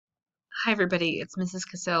Hi, everybody. It's Mrs.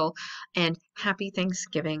 Cassell, and happy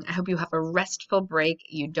Thanksgiving. I hope you have a restful break.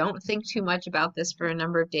 You don't think too much about this for a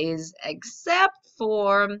number of days, except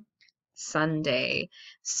for Sunday.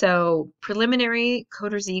 So, preliminary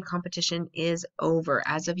Coder Z competition is over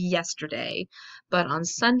as of yesterday, but on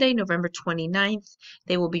Sunday, November 29th,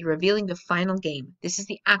 they will be revealing the final game. This is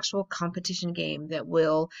the actual competition game that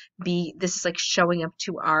will be, this is like showing up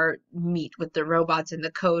to our meet with the robots and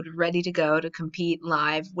the code ready to go to compete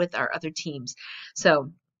live with our other teams.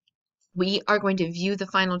 So we are going to view the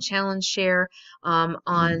final challenge share on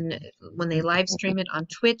when they live stream it on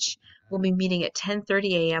Twitch. We'll be meeting at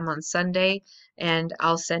 10:30 a.m. on Sunday, and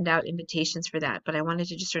I'll send out invitations for that. But I wanted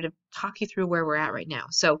to just sort of talk you through where we're at right now.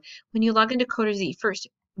 So when you log into CoderZ, first,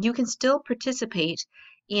 you can still participate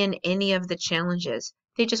in any of the challenges.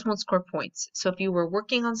 They just won't score points. So if you were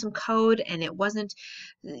working on some code and it wasn't,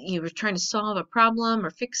 you were trying to solve a problem or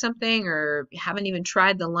fix something, or haven't even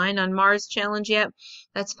tried the Line on Mars challenge yet,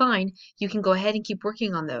 that's fine. You can go ahead and keep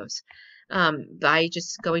working on those by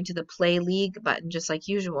just going to the Play League button, just like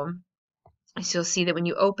usual. So you'll see that when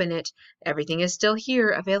you open it, everything is still here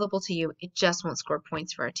available to you. It just won't score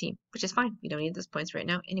points for our team, which is fine. We don't need those points right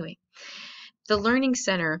now anyway. The Learning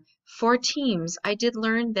Center for teams, I did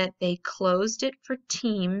learn that they closed it for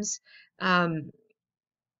teams like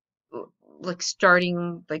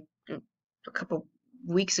starting like a couple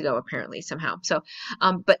weeks ago apparently somehow. So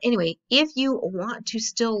but anyway, if you want to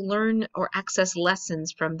still learn or access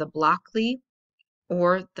lessons from the Blockly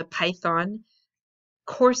or the Python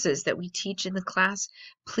courses that we teach in the class,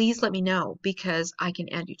 please let me know, because I can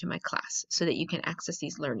add you to my class so that you can access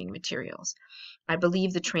these learning materials. I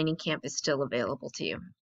believe the training camp is still available to you.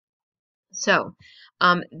 So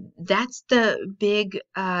that's the big,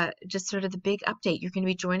 just sort of the big update. You're going to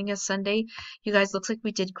be joining us Sunday. You guys, looks like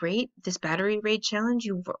we did great. This battery raid challenge,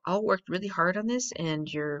 you've all worked really hard on this, and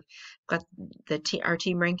you're got our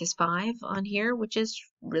team rank is 5 on here, which is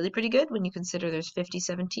really pretty good when you consider there's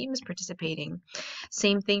 57 teams participating.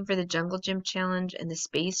 Same thing for the Jungle Gym challenge and the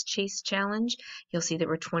Space Chase challenge. You'll see that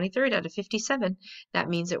we're 23rd out of 57. That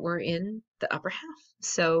means that we're in the upper half.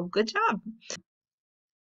 So good job.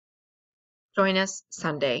 Join us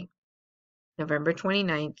Sunday, November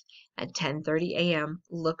 29th at 10:30 a.m.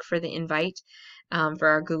 Look for the invite for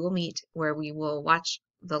our Google Meet, where we will watch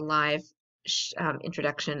the live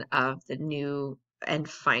introduction of the new and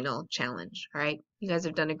final challenge. All right. You guys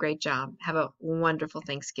have done a great job. Have a wonderful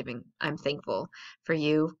Thanksgiving. I'm thankful for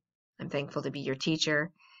you. I'm thankful to be your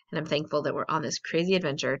teacher, and I'm thankful that we're on this crazy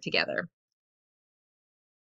adventure together.